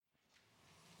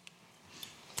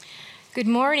Good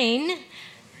morning.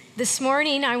 This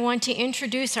morning, I want to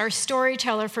introduce our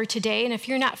storyteller for today. And if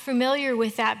you're not familiar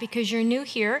with that because you're new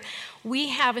here, we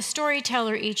have a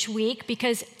storyteller each week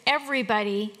because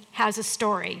everybody has a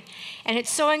story. And it's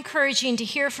so encouraging to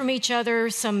hear from each other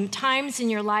some times in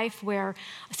your life where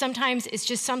sometimes it's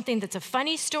just something that's a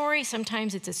funny story,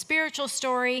 sometimes it's a spiritual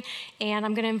story. And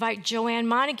I'm going to invite Joanne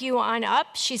Montague on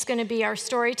up. She's going to be our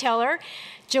storyteller.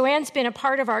 Joanne's been a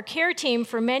part of our care team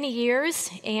for many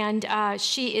years, and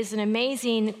she is an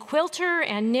amazing quilter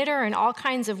and knitter and all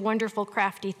kinds of wonderful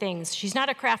crafty things. She's not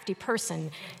a crafty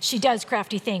person. She does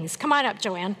crafty things. Come on up,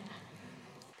 Joanne.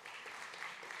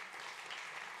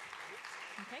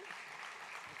 Okay.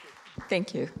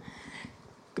 Thank you.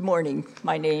 Good morning.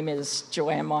 My name is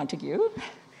Joanne Montague.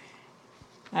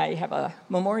 I have a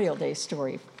Memorial Day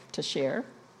story to share.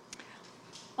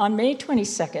 On May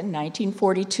 22nd,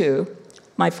 1942,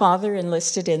 my father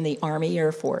enlisted in the Army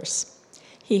Air Force.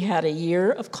 He had a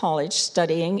year of college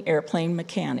studying airplane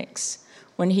mechanics.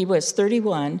 When he was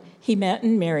 31, he met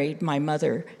and married my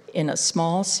mother in a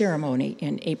small ceremony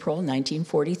in April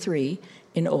 1943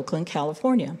 in Oakland,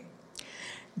 California.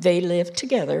 They lived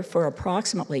together for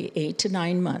approximately 8 to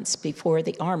 9 months before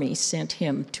the Army sent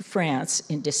him to France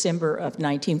in December of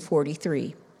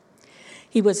 1943.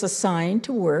 He was assigned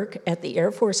to work at the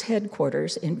Air Force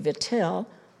headquarters in Vittel,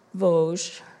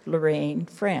 Vosges, Lorraine,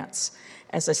 France,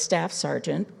 as a staff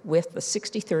sergeant with the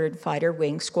 63rd Fighter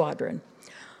Wing Squadron.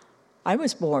 I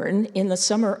was born in the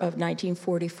summer of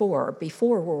 1944,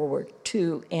 before World War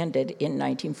II ended in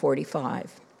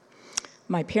 1945.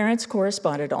 My parents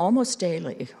corresponded almost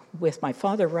daily, with my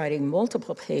father writing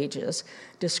multiple pages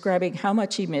describing how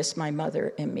much he missed my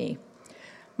mother and me.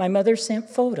 My mother sent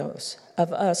photos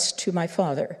of us to my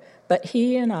father, but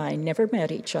he and I never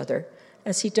met each other,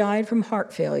 as he died from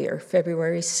heart failure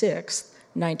February 6,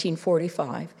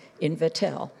 1945, in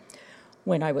Vittel,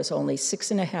 when I was only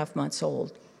 6.5 months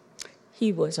old.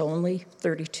 He was only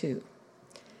 32.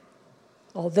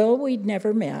 Although we'd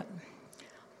never met,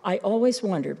 I always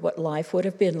wondered what life would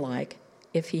have been like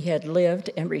if he had lived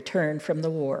and returned from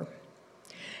the war.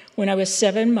 When I was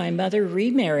 7, my mother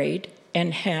remarried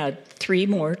and had 3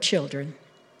 more children.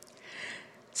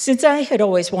 Since I had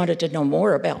always wanted to know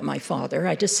more about my father,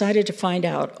 I decided to find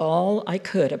out all I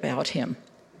could about him.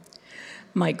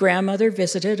 My grandmother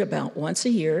visited about once a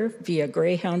year via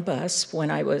Greyhound bus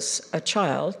when I was a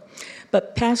child,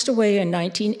 but passed away in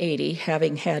 1980,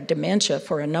 having had dementia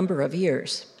for a number of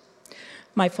years.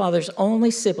 My father's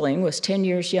only sibling was 10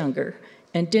 years younger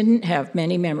and didn't have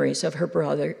many memories of her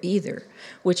brother either,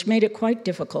 which made it quite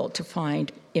difficult to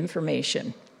find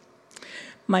information.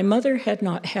 My mother had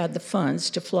not had the funds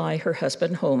to fly her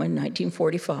husband home in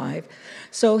 1945,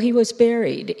 so he was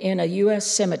buried in a U.S.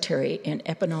 cemetery in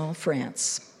Epinal,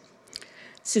 France.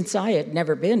 Since I had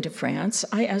never been to France,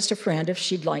 I asked a friend if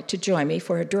she'd like to join me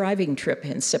for a driving trip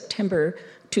in September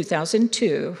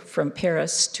 2002 from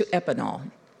Paris to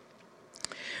Epinal.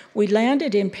 We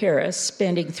landed in Paris,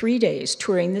 spending 3 days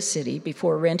touring the city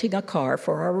before renting a car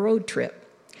for our road trip.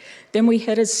 Then we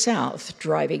headed south,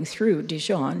 driving through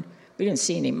Dijon. We didn't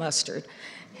see any mustard.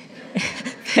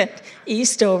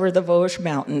 East over the Vosges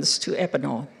Mountains to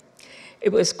Epinal.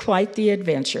 It was quite the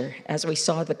adventure as we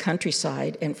saw the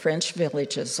countryside and French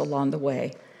villages along the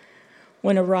way.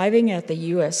 When arriving at the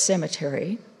U.S.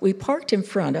 cemetery, we parked in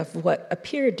front of what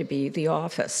appeared to be the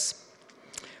office.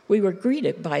 We were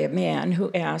greeted by a man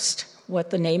who asked what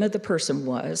the name of the person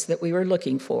was that we were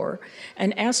looking for,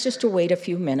 and asked us to wait a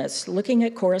few minutes looking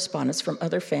at correspondence from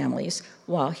other families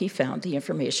while he found the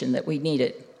information that we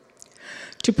needed.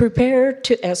 To prepare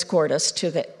to escort us to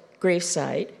the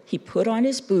gravesite, he put on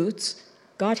his boots,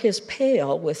 got his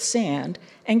pail with sand,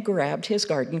 and grabbed his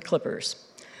garden clippers.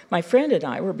 My friend and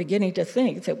I were beginning to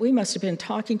think that we must have been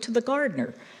talking to the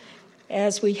gardener.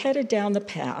 As we headed down the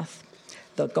path,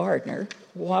 the gardener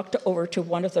walked over to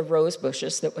one of the rose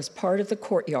bushes that was part of the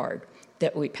courtyard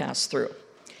that we passed through.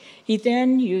 He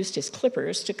then used his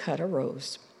clippers to cut a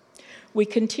rose. We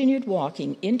continued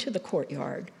walking into the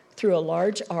courtyard through a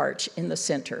large arch in the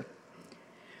center.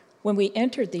 When we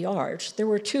entered the arch, there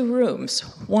were 2 rooms,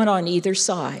 one on either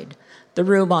side. The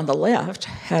room on the left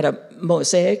had a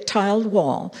mosaic tiled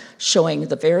wall showing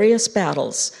the various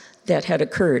battles that had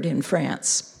occurred in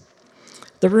France.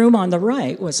 The room on the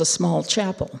right was a small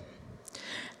chapel.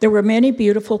 There were many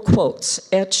beautiful quotes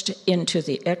etched into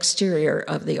the exterior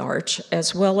of the arch,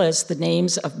 as well as the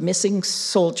names of missing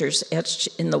soldiers etched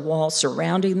in the wall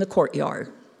surrounding the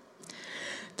courtyard.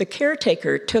 The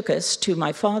caretaker took us to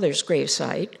my father's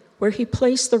gravesite, where he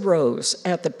placed the rose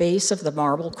at the base of the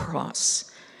marble cross.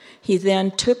 He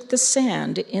then took the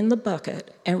sand in the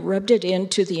bucket and rubbed it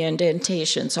into the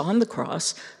indentations on the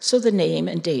cross so the name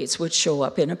and dates would show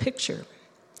up in a picture.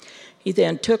 He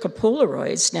then took a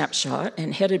Polaroid snapshot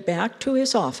and headed back to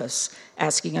his office,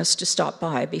 asking us to stop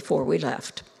by before we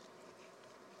left.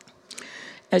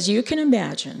 As you can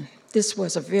imagine, this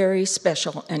was a very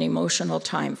special and emotional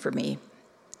time for me.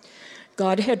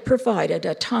 God had provided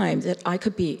a time that I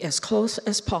could be as close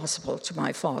as possible to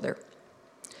my father.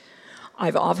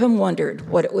 I've often wondered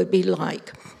what it would be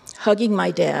like hugging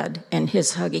my dad and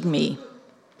his hugging me.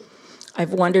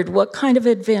 I've wondered what kind of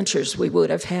adventures we would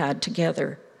have had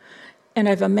together, and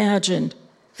I've imagined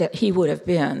that he would have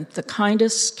been the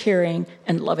kindest, caring,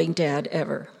 and loving dad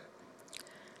ever.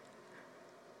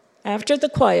 After the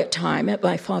quiet time at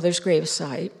my father's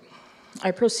gravesite,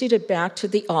 I proceeded back to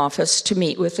the office to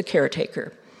meet with the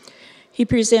caretaker. He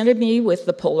presented me with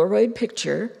the Polaroid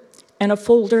picture and a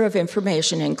folder of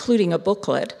information, including a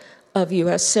booklet of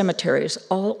U.S. cemeteries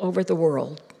all over the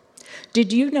world.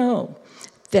 Did you know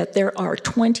that there are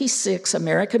 26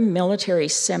 American military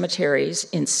cemeteries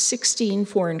in 16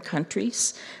 foreign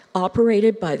countries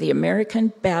operated by the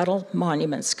American Battle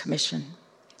Monuments Commission?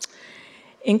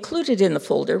 Included in the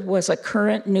folder was a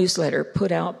current newsletter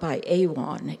put out by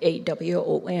AWON,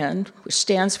 A-W-O-N, which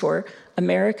stands for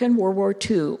American World War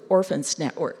II Orphans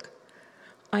Network.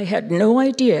 I had no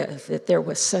idea that there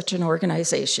was such an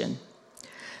organization,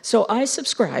 so I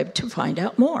subscribed to find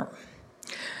out more.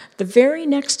 The very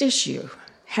next issue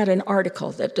had an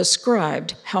article that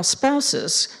described how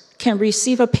spouses can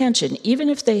receive a pension even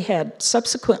if they had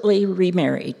subsequently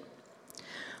remarried.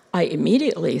 I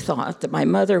immediately thought that my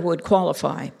mother would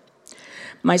qualify.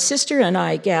 My sister and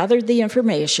I gathered the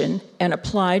information and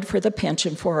applied for the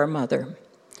pension for our mother.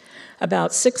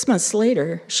 About 6 months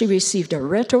later, she received a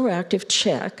retroactive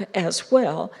check as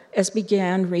well as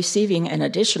began receiving an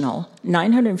additional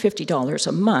 $950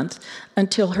 a month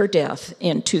until her death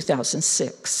in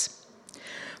 2006.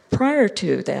 Prior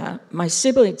to that, my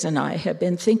siblings and I had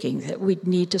been thinking that we'd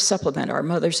need to supplement our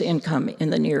mother's income in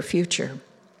the near future.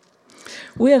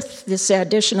 With this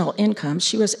additional income,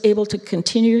 she was able to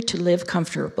continue to live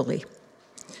comfortably.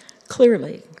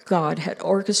 Clearly, God had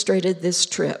orchestrated this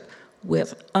trip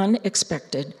with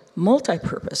unexpected,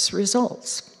 multi-purpose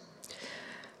results.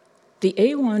 The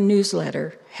A1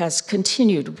 newsletter has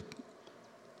connected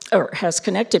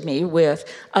me with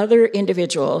other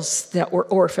individuals that were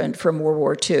orphaned from World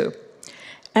War II.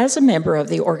 As a member of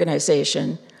the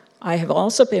organization, I have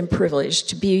also been privileged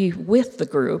to be with the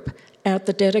group at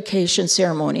the dedication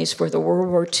ceremonies for the World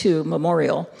War II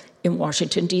Memorial in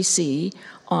Washington, D.C.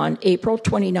 on April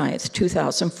 29,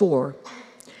 2004.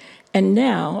 And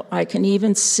now I can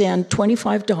even send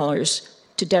 $25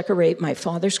 to decorate my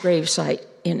father's gravesite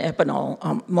in Epinal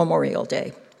on Memorial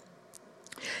Day.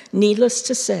 Needless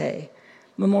to say,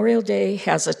 Memorial Day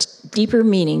has a deeper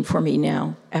meaning for me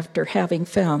now after having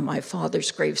found my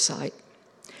father's gravesite.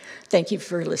 Thank you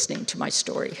for listening to my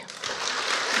story.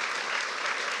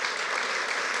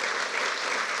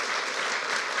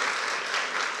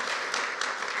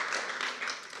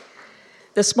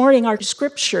 This morning, our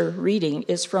scripture reading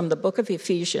is from the book of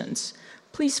Ephesians.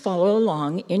 Please follow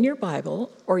along in your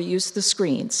Bible or use the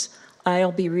screens.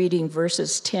 I'll be reading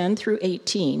verses 10 through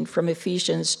 18 from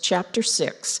Ephesians chapter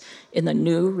 6 in the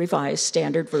New Revised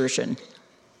Standard Version.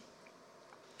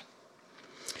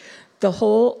 The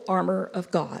whole armor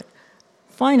of God.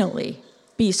 Finally,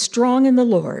 be strong in the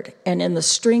Lord and in the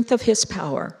strength of his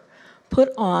power. Put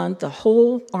on the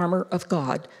whole armor of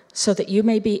God, so that you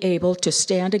may be able to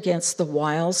stand against the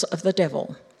wiles of the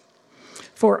devil.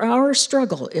 For our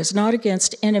struggle is not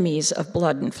against enemies of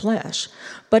blood and flesh,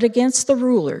 but against the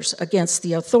rulers, against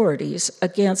the authorities,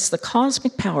 against the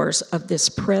cosmic powers of this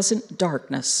present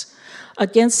darkness,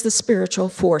 against the spiritual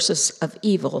forces of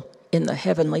evil in the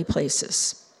heavenly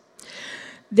places.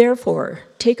 Therefore,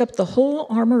 take up the whole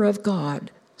armor of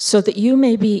God, so that you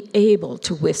may be able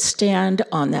to withstand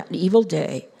on that evil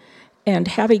day, and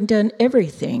having done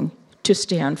everything, to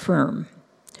stand firm.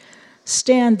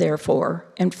 Stand, therefore,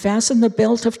 and fasten the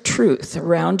belt of truth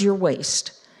around your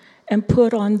waist, and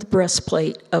put on the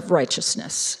breastplate of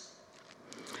righteousness.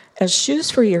 As shoes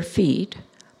for your feet,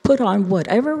 put on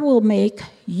whatever will make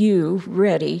you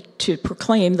ready to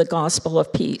proclaim the gospel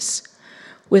of peace.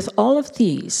 With all of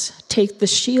these, take the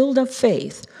shield of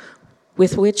faith,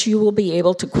 with which you will be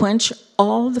able to quench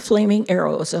all the flaming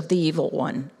arrows of the evil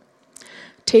one.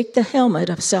 Take the helmet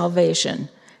of salvation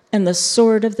and the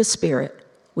sword of the Spirit,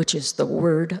 which is the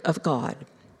word of God.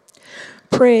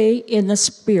 Pray in the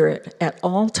Spirit at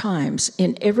all times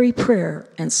in every prayer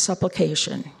and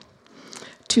supplication.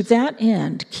 To that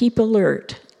end, keep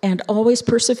alert and always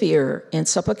persevere in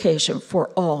supplication for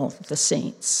all the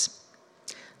saints.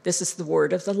 This is the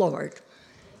word of the Lord.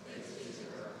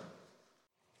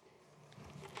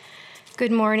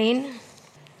 Good morning.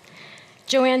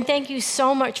 Joanne, thank you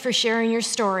so much for sharing your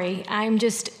story. I'm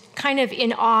just kind of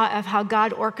in awe of how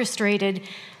God orchestrated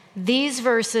these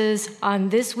verses on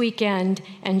this weekend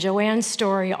and Joanne's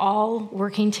story all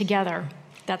working together.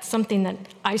 That's something that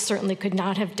I certainly could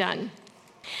not have done.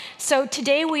 So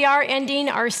today we are ending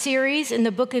our series in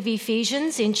the book of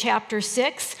Ephesians in chapter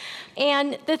 6.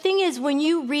 And the thing is, when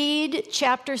you read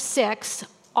chapter 6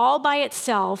 all by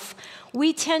itself,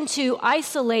 we tend to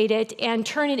isolate it and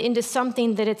turn it into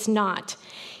something that it's not.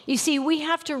 You see, we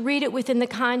have to read it within the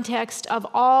context of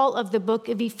all of the book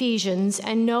of Ephesians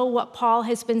and know what Paul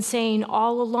has been saying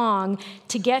all along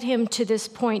to get him to this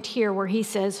point here where he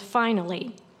says,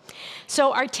 finally.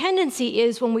 So our tendency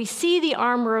is when we see the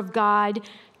armor of God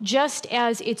just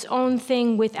as its own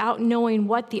thing without knowing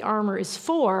what the armor is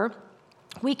for,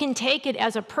 we can take it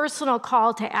as a personal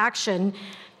call to action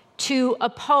to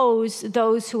oppose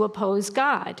those who oppose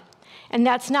God. And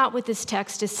that's not what this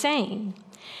text is saying.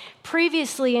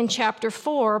 Previously in chapter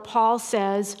 4, Paul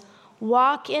says,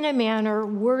 walk in a manner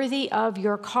worthy of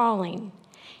your calling.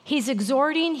 He's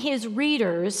exhorting his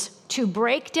readers to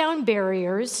break down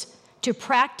barriers, to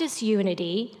practice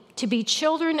unity, to be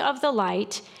children of the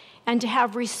light, and to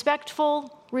have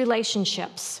respectful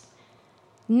relationships.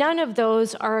 None of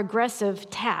those are aggressive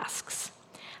tasks.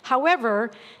 However,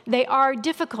 they are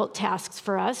difficult tasks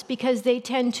for us because they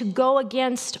tend to go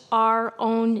against our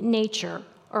own nature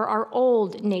or our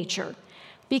old nature,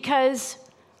 because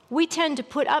we tend to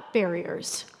put up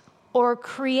barriers or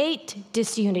create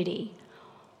disunity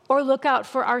or look out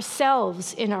for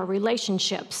ourselves in our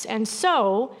relationships. And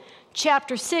so,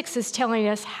 chapter 6 is telling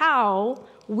us how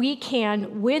we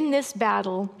can win this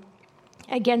battle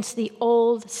against the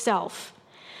old self,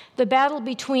 the battle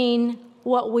between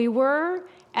what we were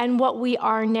and what we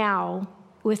are now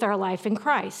with our life in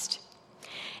Christ.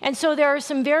 And so there are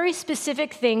some very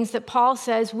specific things that Paul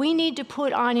says we need to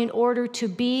put on in order to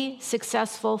be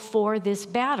successful for this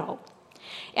battle.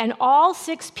 And all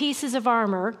 6 pieces of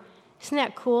armor, isn't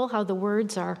that cool how the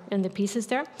words are in the pieces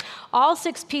there? All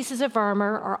 6 pieces of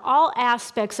armor are all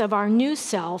aspects of our new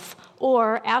self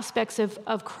or aspects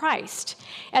of Christ.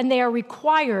 And they are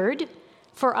required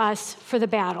for us for the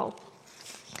battle.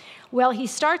 Well, he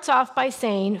starts off by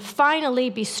saying, finally,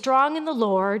 be strong in the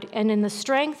Lord and in the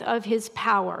strength of his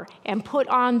power, and put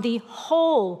on the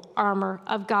whole armor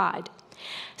of God.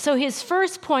 So his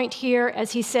first point here,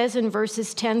 as he says in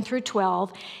verses 10 through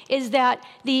 12, is that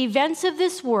the events of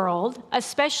this world,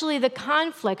 especially the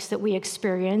conflicts that we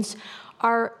experience,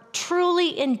 are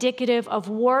truly indicative of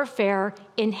warfare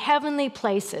in heavenly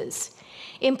places,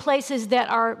 in places that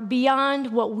are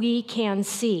beyond what we can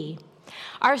see.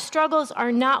 Our struggles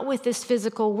are not with this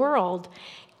physical world,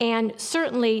 and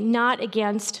certainly not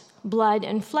against blood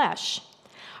and flesh.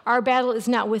 Our battle is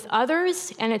not with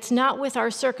others, and it's not with our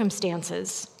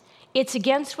circumstances. It's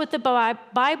against what the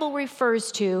Bible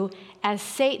refers to as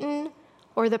Satan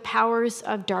or the powers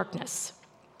of darkness.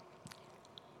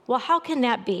 Well, how can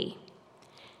that be?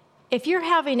 If you're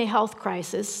having a health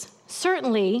crisis,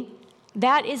 certainly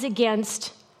that is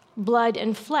against blood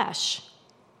and flesh.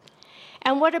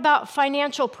 And what about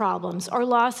financial problems or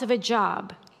loss of a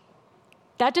job?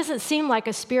 That doesn't seem like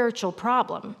a spiritual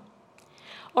problem.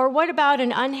 Or what about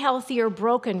an unhealthy or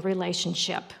broken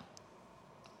relationship?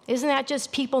 Isn't that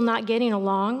just people not getting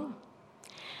along?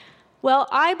 Well,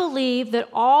 I believe that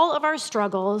all of our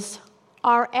struggles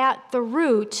are at the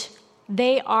root,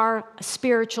 they are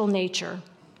spiritual nature.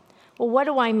 Well, what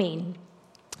do I mean?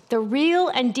 The real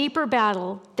and deeper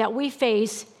battle that we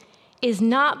face is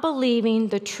not believing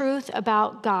the truth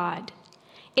about God.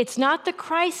 It's not the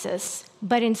crisis,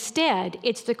 but instead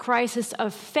it's the crisis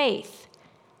of faith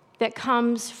that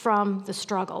comes from the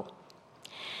struggle.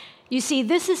 You see,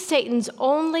 this is Satan's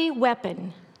only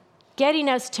weapon, getting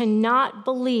us to not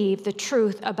believe the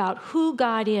truth about who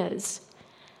God is.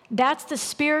 That's the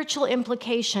spiritual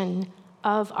implication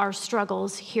of our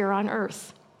struggles here on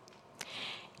earth.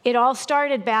 It all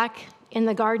started back in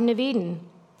the Garden of Eden.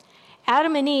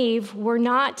 Adam and Eve were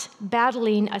not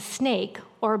battling a snake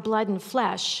or blood and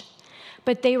flesh,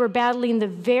 but they were battling the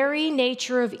very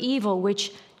nature of evil,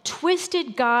 which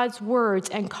twisted God's words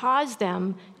and caused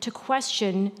them to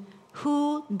question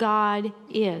who God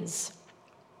is.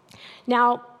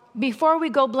 Now, before we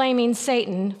go blaming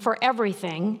Satan for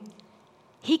everything,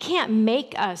 he can't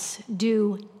make us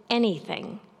do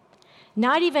anything.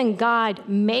 Not even God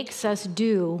makes us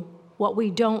do what we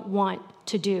don't want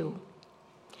to do.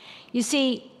 You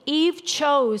see, Eve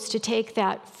chose to take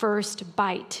that first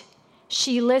bite.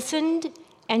 She listened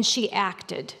and she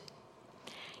acted.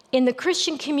 In the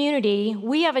Christian community,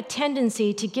 we have a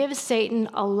tendency to give Satan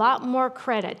a lot more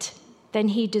credit than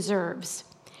he deserves.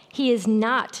 He is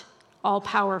not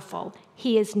all-powerful.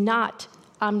 He is not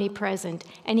omnipresent,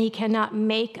 and he cannot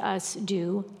make us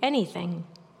do anything.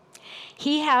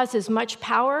 He has as much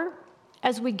power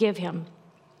as we give him.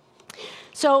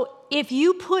 So if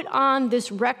you put on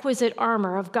this requisite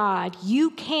armor of God, you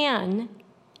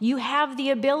have the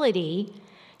ability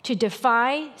to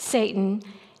defy Satan,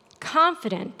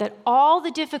 confident that all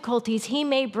the difficulties he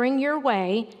may bring your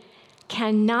way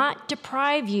cannot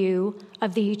deprive you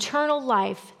of the eternal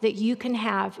life that you can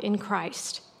have in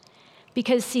Christ.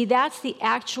 Because, see, that's the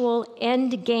actual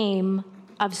end game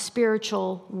of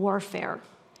spiritual warfare.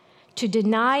 To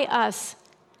deny us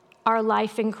our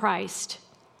life in Christ,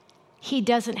 he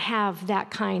doesn't have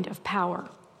that kind of power.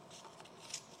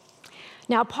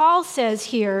 Now, Paul says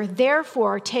here,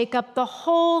 therefore, take up the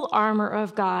whole armor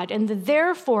of God. And the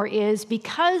therefore is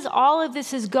because all of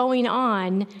this is going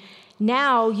on,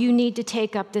 now you need to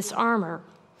take up this armor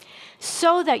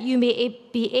so that you may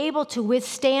be able to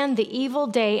withstand the evil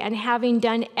day, and having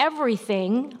done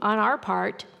everything on our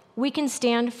part, we can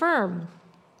stand firm.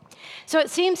 So it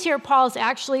seems here Paul's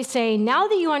actually saying, now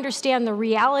that you understand the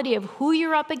reality of who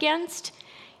you're up against,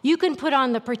 you can put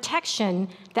on the protection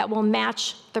that will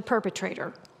match the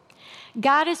perpetrator.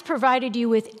 God has provided you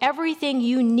with everything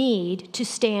you need to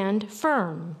stand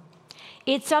firm.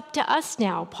 It's up to us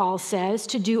now, Paul says,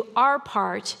 to do our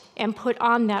part and put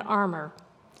on that armor.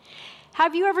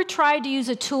 Have you ever tried to use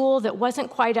a tool that wasn't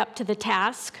quite up to the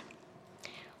task?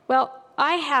 Well,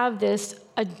 I have this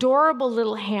adorable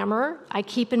little hammer I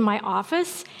keep in my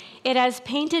office. It has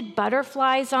painted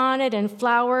butterflies on it and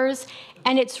flowers,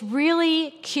 and it's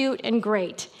really cute and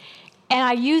great. And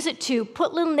I use it to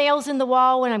put little nails in the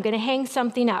wall when I'm going to hang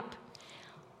something up.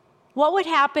 What would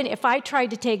happen if I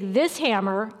tried to take this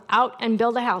hammer out and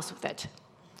build a house with it?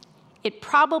 It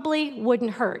probably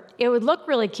wouldn't hurt. It would look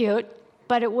really cute,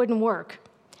 but it wouldn't work.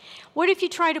 What if you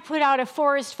try to put out a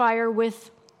forest fire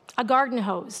with a garden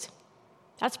hose?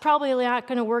 That's probably not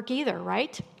going to work either,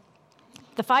 right?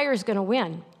 The fire is going to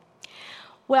win.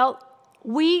 Well,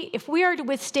 if we are to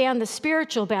withstand the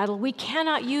spiritual battle, we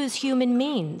cannot use human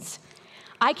means.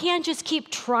 I can't just keep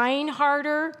trying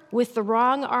harder with the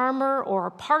wrong armor or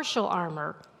partial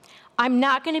armor. I'm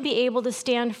not going to be able to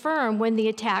stand firm when the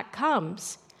attack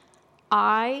comes.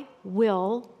 I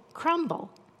will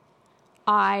crumble.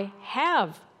 I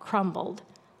have crumbled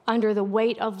under the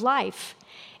weight of life.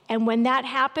 And when that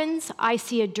happens, I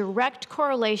see a direct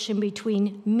correlation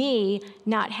between me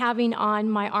not having on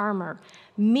my armor,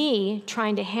 me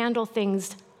trying to handle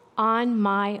things on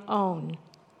my own,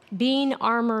 being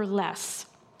armorless.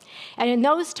 And in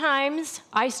those times,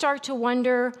 I start to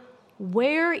wonder,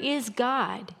 where is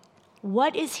God?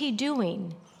 What is he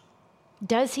doing?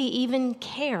 Does he even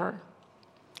care?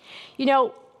 You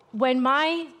know, when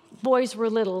my boys were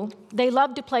little, they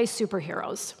loved to play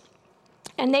superheroes.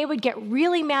 And they would get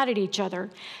really mad at each other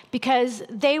because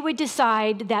they would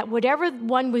decide that whatever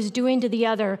one was doing to the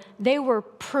other, they were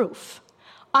proof.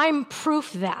 I'm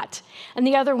proof that. And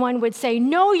the other one would say,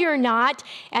 no, you're not.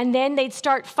 And then they'd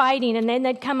start fighting. And then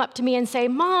they'd come up to me and say,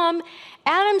 Mom,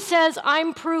 Adam says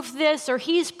I'm proof this or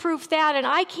he's proof that, and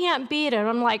I can't beat it. And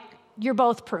I'm like, you're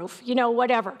both proof,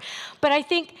 whatever. But I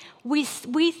think we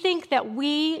think that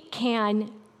we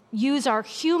can use our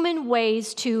human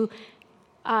ways to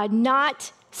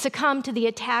not succumb to the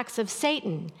attacks of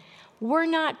Satan. We're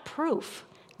not proof.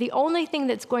 The only thing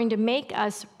that's going to make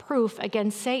us proof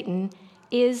against Satan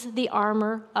is the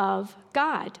armor of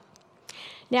God.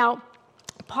 Now,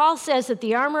 Paul says that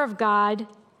the armor of God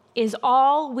is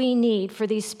all we need for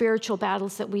these spiritual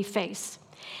battles that we face.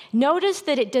 Notice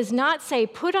that it does not say,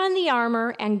 put on the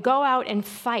armor and go out and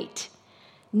fight.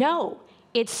 No,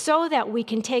 it's so that we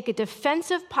can take a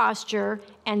defensive posture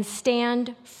and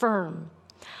stand firm.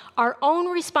 Our own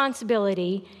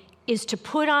responsibility is to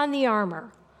put on the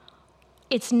armor.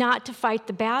 It's not to fight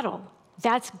the battle.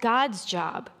 That's God's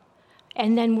job.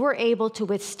 And then we're able to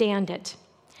withstand it.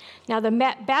 Now, the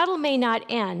battle may not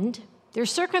end. Their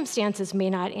circumstances may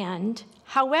not end.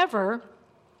 However,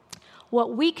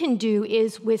 what we can do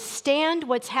is withstand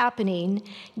what's happening,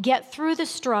 get through the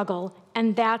struggle,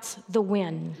 and that's the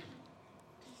win.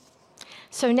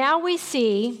 So now we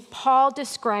see Paul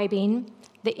describing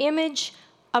the image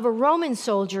of a Roman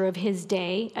soldier of his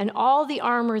day and all the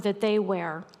armor that they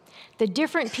wear, the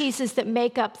different pieces that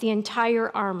make up the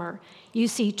entire armor. You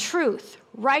see truth,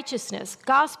 righteousness,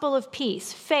 gospel of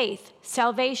peace, faith,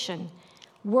 salvation,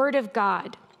 word of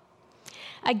God.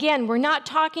 Again, we're not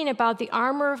talking about the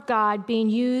armor of God being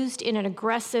used in an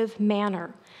aggressive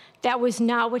manner. That was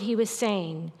not what he was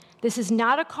saying. This is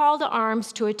not a call to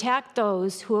arms to attack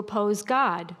those who oppose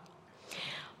God.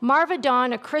 Marva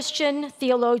Dawn, a Christian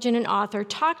theologian and author,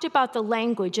 talked about the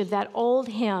language of that old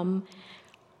hymn,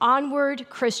 Onward,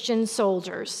 Christian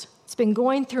Soldiers. It's been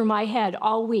going through my head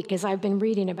all week as I've been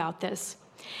reading about this.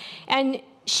 And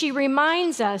she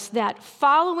reminds us that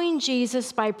following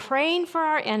Jesus by praying for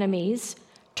our enemies,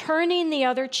 turning the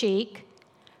other cheek,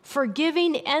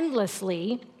 forgiving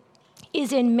endlessly,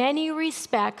 is in many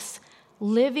respects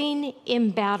living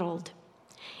embattled.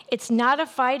 It's not a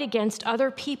fight against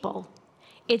other people.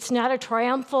 It's not a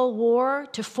triumphal war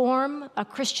to form a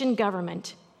Christian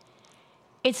government.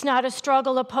 It's not a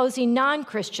struggle opposing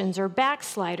non-Christians or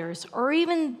backsliders or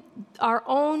even our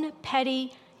own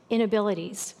petty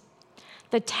inabilities.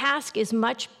 The task is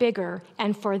much bigger,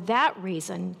 and for that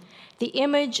reason, the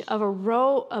image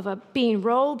of being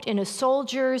robed in a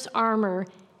soldier's armor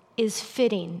is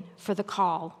fitting for the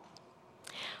call.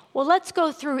 Well, let's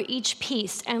go through each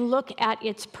piece and look at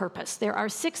its purpose. There are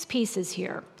 6 pieces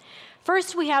here.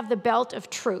 First, we have the belt of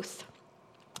truth.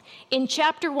 In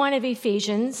chapter 1 of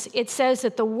Ephesians, it says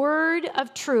that the word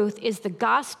of truth is the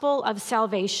gospel of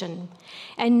salvation.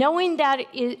 And knowing that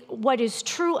what is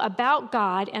true about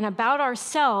God and about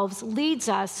ourselves leads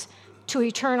us to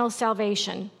eternal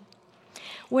salvation.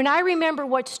 When I remember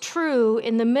what's true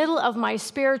in the middle of my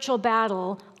spiritual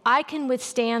battle, I can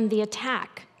withstand the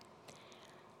attack.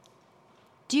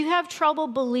 Do you have trouble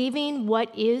believing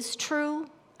what is true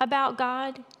about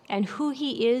God and who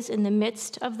He is in the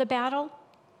midst of the battle?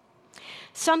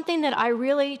 Something that I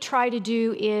really try to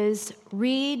do is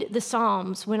read the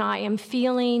Psalms when I am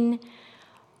feeling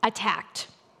attacked.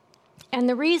 And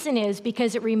the reason is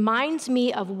because it reminds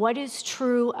me of what is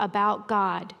true about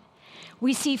God.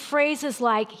 We see phrases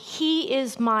like, He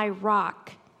is my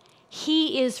rock.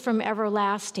 He is from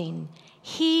everlasting.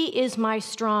 He is my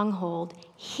stronghold.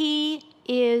 He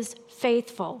is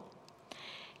faithful.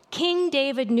 King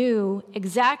David knew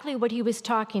exactly what he was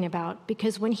talking about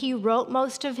because when he wrote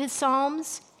most of his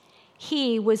Psalms,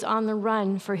 he was on the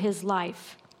run for his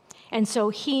life. And so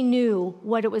he knew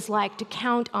what it was like to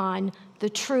count on the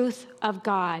truth of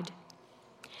God.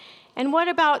 And what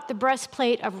about the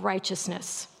breastplate of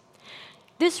righteousness?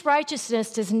 This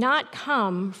righteousness does not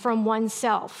come from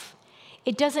oneself.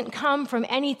 It doesn't come from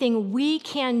anything we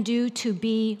can do to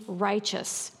be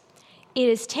righteous. It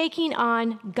is taking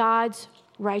on God's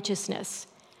righteousness.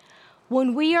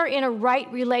 When we are in a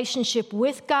right relationship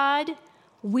with God,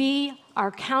 we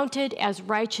are counted as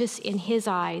righteous in His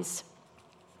eyes.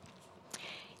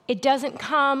 It doesn't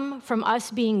come from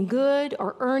us being good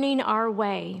or earning our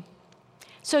way.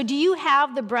 So do you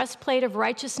have the breastplate of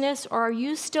righteousness, or are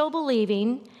you still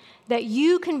believing that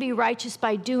you can be righteous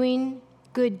by doing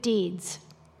good deeds?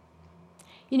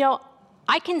 You know,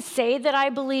 I can say that I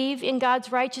believe in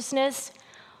God's righteousness,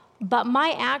 but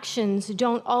my actions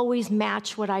don't always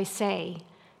match what I say,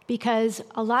 because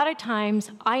a lot of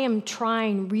times I am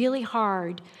trying really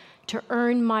hard to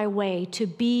earn my way, to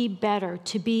be better,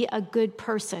 to be a good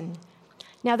person.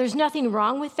 Now, there's nothing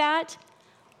wrong with that,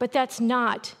 but that's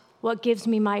not what gives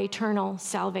me my eternal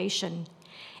salvation.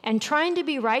 And trying to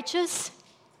be righteous,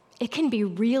 it can be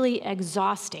really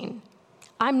exhausting.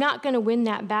 I'm not going to win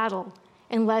that battle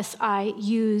unless I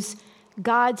use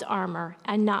God's armor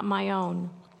and not my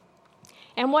own.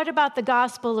 And what about the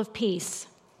gospel of peace?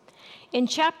 In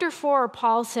chapter 4,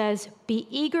 Paul says, "Be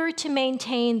eager to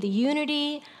maintain the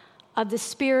unity of the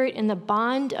Spirit in the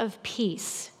bond of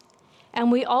peace."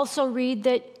 And we also read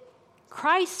that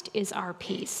Christ is our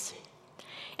peace.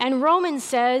 And Romans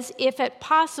says, if at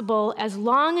possible, as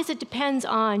long as it depends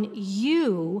on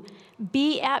you,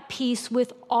 be at peace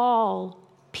with all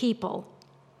people.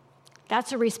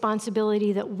 That's a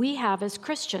responsibility that we have as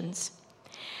Christians.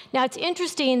 Now, it's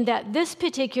interesting that this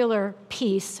particular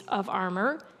piece of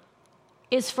armor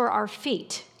is for our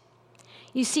feet.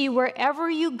 You see, wherever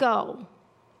you go,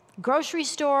 grocery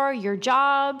store, your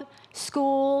job,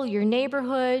 school, your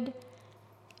neighborhood,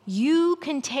 you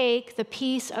can take the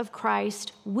peace of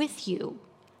Christ with you,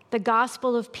 the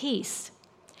gospel of peace.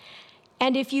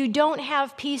 And if you don't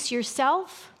have peace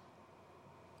yourself,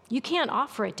 you can't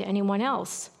offer it to anyone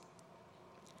else.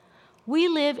 We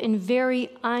live in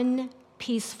very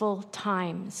unpeaceful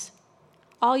times.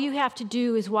 All you have to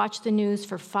do is watch the news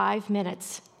for 5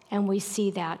 minutes, and we see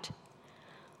that.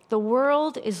 The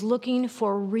world is looking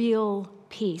for real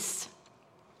peace.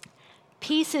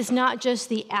 Peace is not just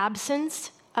the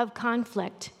absence of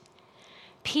conflict.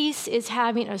 Peace is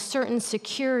having a certain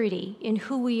security in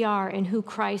who we are and who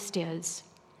Christ is.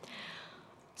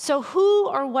 So who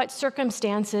or what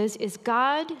circumstances is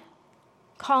God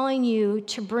calling you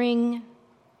to bring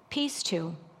peace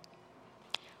to?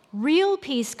 Real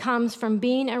peace comes from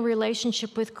being in a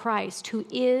relationship with Christ, who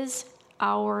is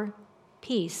our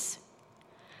peace.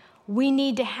 We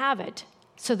need to have it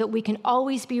so that we can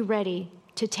always be ready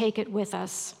to take it with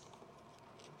us.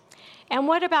 And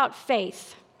what about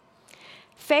faith?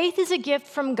 Faith is a gift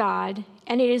from God,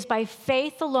 and it is by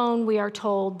faith alone, we are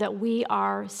told, that we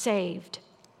are saved.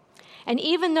 And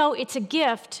even though it's a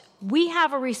gift, we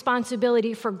have a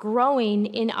responsibility for growing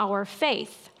in our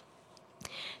faith.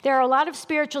 There are a lot of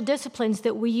spiritual disciplines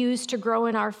that we use to grow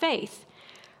in our faith.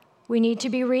 We need to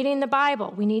be reading the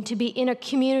Bible. We need to be in a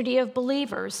community of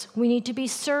believers. We need to be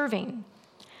serving.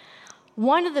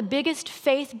 One of the biggest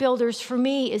faith builders for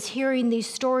me is hearing these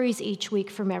stories each week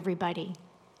from everybody,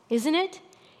 isn't it?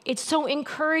 It's so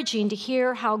encouraging to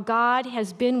hear how God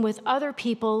has been with other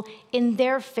people in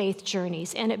their faith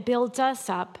journeys, and it builds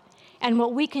us up. And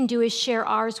what we can do is share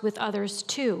ours with others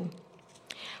too.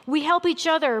 We help each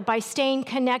other by staying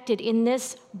connected in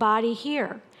this body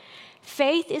here.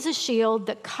 Faith is a shield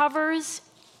that covers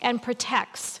and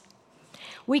protects.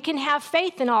 We can have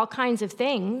faith in all kinds of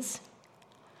things.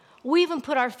 We even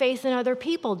put our faith in other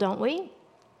people, don't we?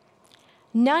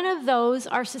 None of those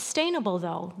are sustainable,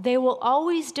 though. They will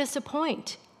always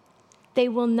disappoint. They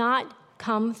will not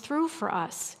come through for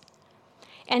us.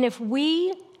 And if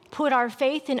we put our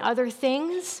faith in other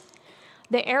things,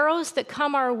 the arrows that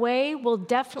come our way will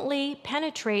definitely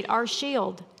penetrate our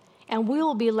shield, and we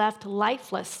will be left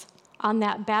lifeless on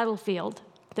that battlefield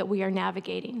that we are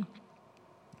navigating.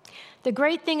 The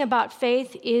great thing about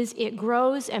faith is it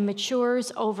grows and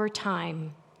matures over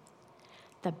time.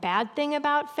 The bad thing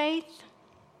about faith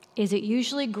is it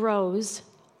usually grows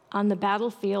on the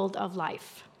battlefield of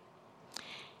life.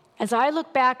 As I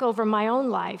look back over my own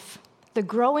life, the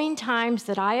growing times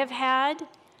that I have had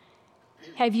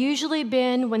have usually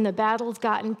been when the battle's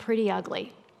gotten pretty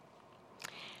ugly.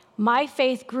 My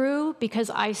faith grew because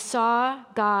I saw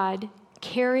God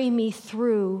carry me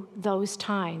through those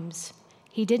times.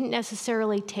 He didn't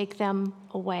necessarily take them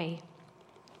away.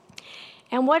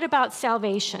 And what about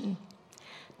salvation?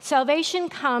 Salvation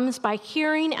comes by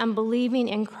hearing and believing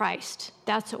in Christ.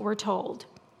 That's what we're told.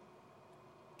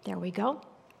 There we go.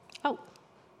 Oh,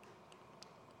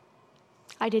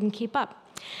 I didn't keep up.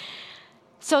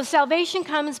 So salvation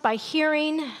comes by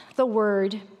hearing the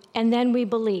word, and then we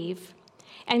believe.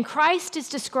 And Christ is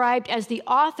described as the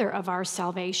author of our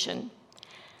salvation.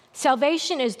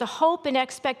 Salvation is the hope and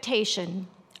expectation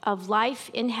of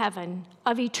life in heaven,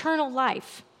 of eternal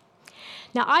life.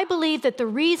 Now, I believe that the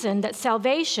reason that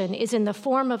salvation is in the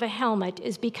form of a helmet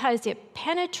is because it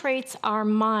penetrates our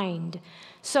mind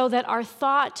so that our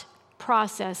thought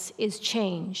process is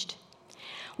changed.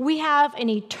 We have an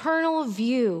eternal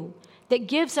view that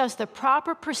gives us the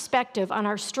proper perspective on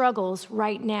our struggles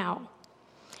right now.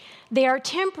 They are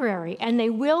temporary, and they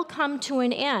will come to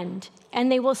an end,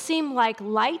 and they will seem like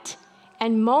light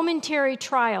and momentary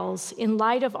trials in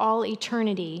light of all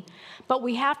eternity. But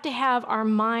we have to have our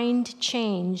mind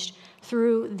changed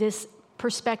through this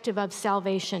perspective of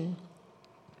salvation.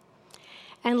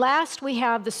 And last, we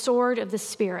have the sword of the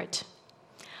Spirit.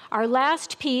 Our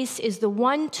last piece is the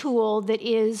one tool that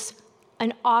is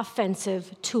an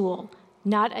offensive tool,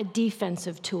 not a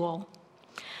defensive tool.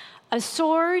 A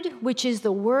sword, which is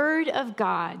the word of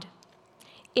God.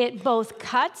 It both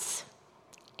cuts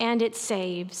and it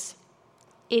saves.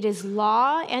 It is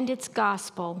law and it's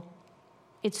gospel.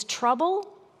 It's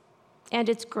trouble and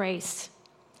it's grace.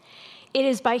 It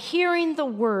is by hearing the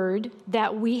word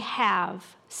that we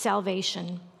have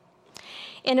salvation.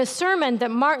 In a sermon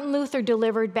that Martin Luther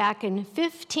delivered back in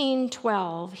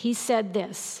 1512, he said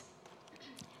this: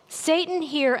 Satan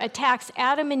here attacks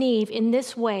Adam and Eve in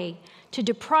this way to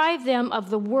deprive them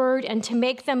of the word and to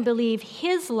make them believe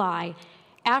his lie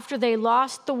after they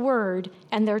lost the word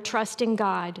and their trust in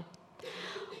God.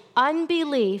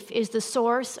 Unbelief is the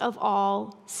source of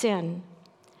all sin.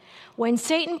 When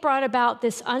Satan brought about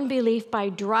this unbelief by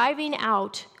driving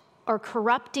out or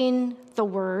corrupting the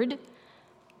word,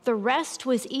 the rest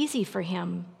was easy for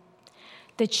him.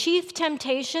 The chief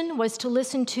temptation was to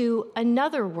listen to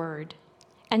another word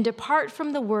and depart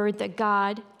from the word that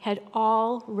God had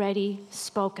already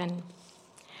spoken.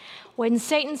 When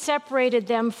Satan separated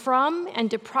them from and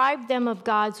deprived them of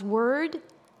God's word,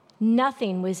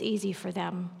 nothing was easy for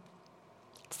them.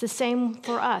 It's the same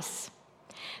for us.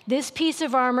 This piece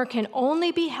of armor can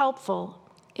only be helpful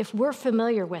if we're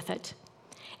familiar with it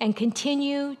and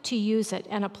continue to use it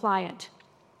and apply it.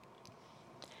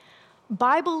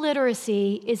 Bible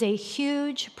literacy is a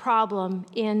huge problem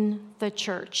in the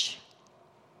church.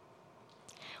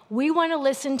 We want to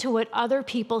listen to what other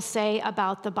people say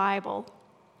about the Bible,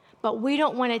 but we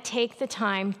don't want to take the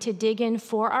time to dig in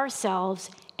for ourselves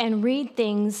and read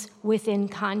things within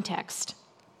context.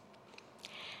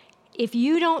 If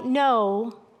you don't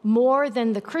know more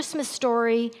than the Christmas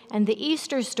story and the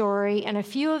Easter story and a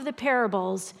few of the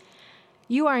parables,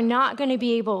 you are not going to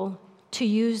be able to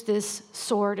use this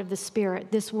sword of the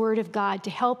Spirit, this word of God, to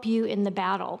help you in the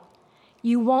battle.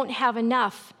 You won't have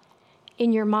enough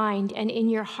in your mind and in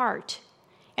your heart.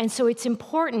 And so it's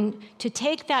important to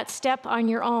take that step on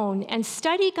your own and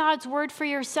study God's word for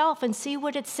yourself and see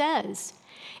what it says.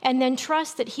 And then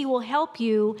trust that he will help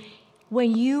you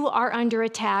when you are under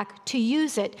attack to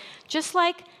use it. Just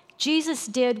like Jesus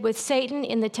did with Satan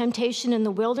in the temptation in the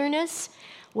wilderness.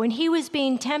 When he was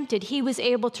being tempted, he was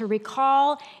able to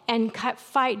recall and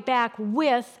fight back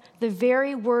with the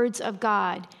very words of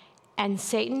God, and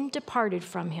Satan departed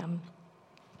from him.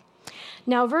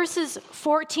 Now, verses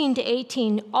 14 to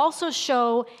 18 also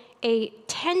show a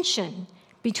tension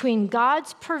between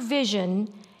God's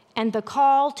provision and the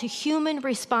call to human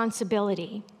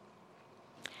responsibility.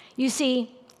 You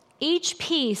see, each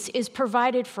piece is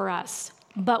provided for us,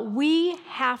 but we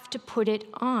have to put it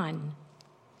on.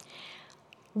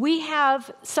 We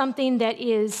have something that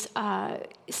is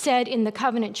said in the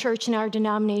Covenant Church in our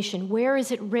denomination. Where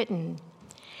is it written?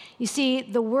 You see,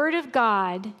 the Word of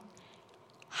God,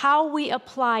 how we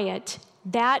apply it,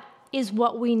 that is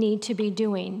what we need to be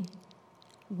doing.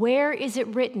 Where is it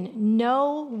written?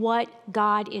 Know what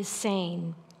God is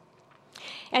saying.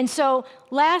 And so,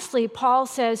 lastly, Paul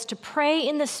says to pray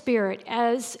in the Spirit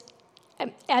as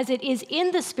it is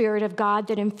in the Spirit of God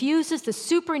that infuses the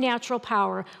supernatural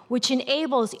power which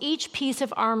enables each piece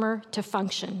of armor to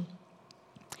function.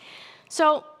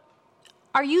 So,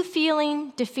 are you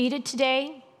feeling defeated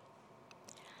today?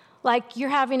 Like you're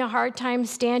having a hard time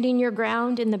standing your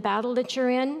ground in the battle that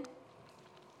you're in?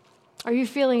 Are you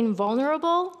feeling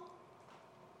vulnerable?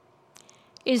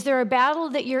 Is there a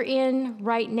battle that you're in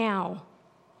right now?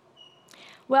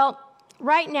 Well,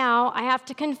 right now, I have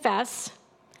to confess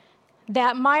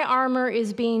that my armor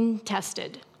is being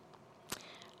tested.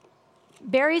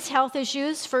 Barry's health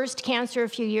issues, first cancer a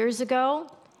few years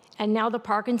ago, and now the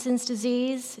Parkinson's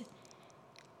disease,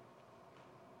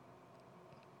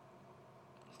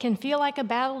 can feel like a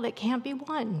battle that can't be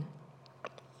won.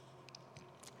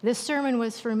 This sermon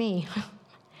was for me.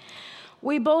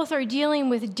 We both are dealing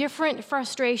with different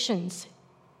frustrations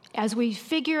as we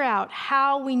figure out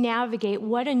how we navigate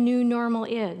what a new normal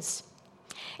is.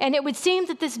 And it would seem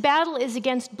that this battle is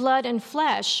against blood and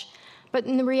flesh, but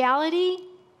in the reality,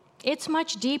 it's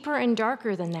much deeper and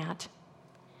darker than that.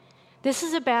 This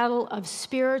is a battle of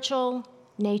spiritual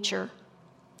nature.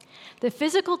 The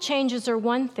physical changes are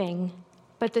one thing,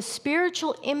 but the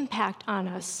spiritual impact on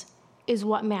us is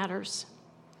what matters.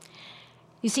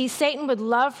 You see, Satan would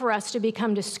love for us to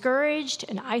become discouraged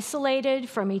and isolated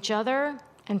from each other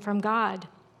and from God.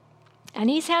 And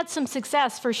he's had some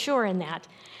success for sure in that,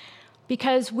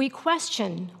 because we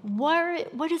question,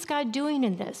 what is God doing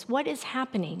in this? What is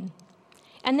happening?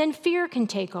 And then fear can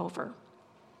take over.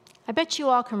 I bet you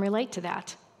all can relate to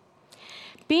that.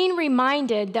 Being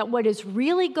reminded that what is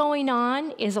really going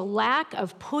on is a lack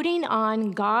of putting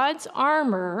on God's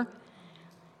armor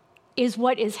is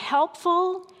what is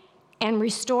helpful and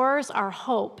restores our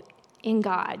hope in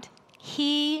God.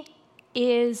 He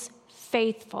is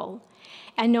faithful.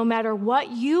 And no matter what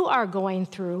you are going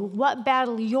through, what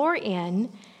battle you're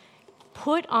in,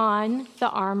 put on the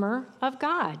armor of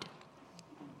God.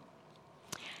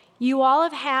 You all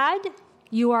have had,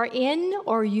 you are in,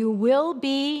 or you will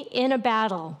be in a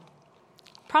battle.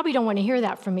 Probably don't want to hear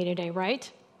that from me today, right?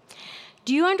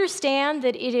 Do you understand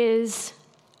that it is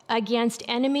against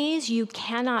enemies you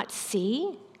cannot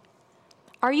see?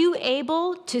 Are you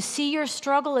able to see your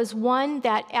struggle as one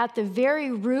that at the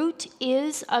very root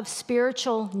is of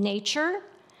spiritual nature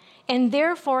and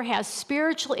therefore has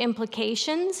spiritual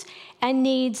implications and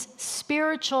needs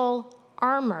spiritual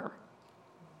armor?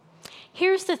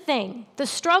 Here's the thing, the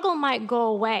struggle might go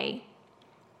away,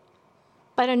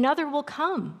 but another will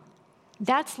come.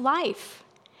 That's life.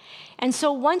 And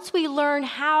so once we learn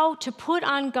how to put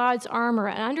on God's armor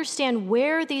and understand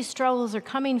where these struggles are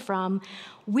coming from,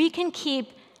 we can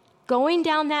keep going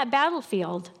down that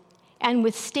battlefield and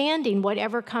withstanding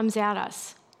whatever comes at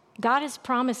us. God has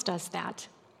promised us that.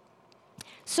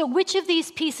 So which of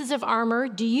these pieces of armor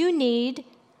do you need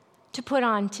to put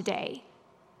on today?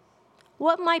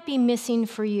 What might be missing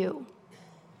for you?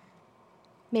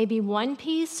 Maybe one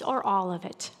piece or all of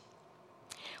it.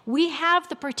 We have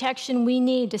the protection we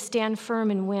need to stand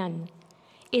firm and win.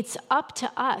 It's up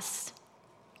to us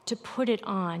to put it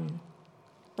on.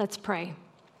 Let's pray.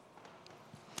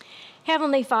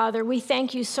 Heavenly Father, we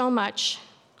thank you so much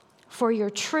for your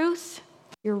truth,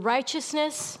 your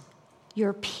righteousness,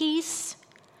 your peace,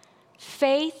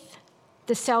 faith,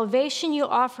 the salvation you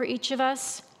offer each of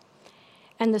us,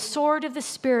 and the sword of the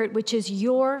Spirit, which is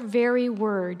your very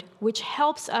word, which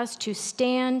helps us to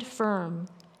stand firm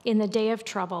in the day of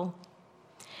trouble.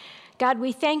 God,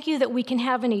 we thank you that we can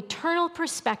have an eternal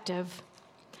perspective,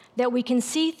 that we can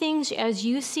see things as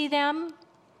you see them,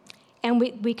 and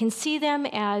we can see them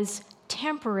as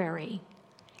temporary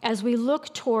as we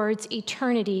look towards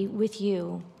eternity with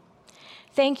you.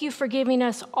 Thank you for giving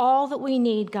us all that we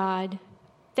need, God.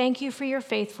 Thank you for your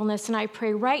faithfulness, and I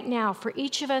pray right now for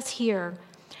each of us here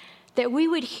that we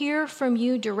would hear from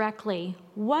you directly.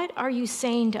 What are you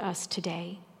saying to us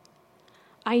today?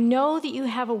 I know that you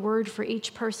have a word for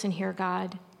each person here,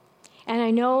 God, and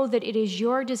I know that it is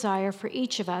your desire for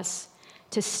each of us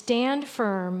to stand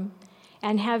firm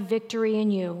and have victory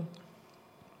in you.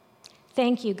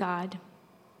 Thank you, God,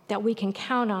 that we can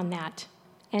count on that,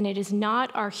 and it is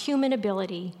not our human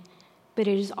ability, but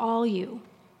it is all you.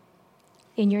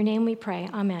 In your name we pray,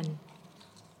 amen.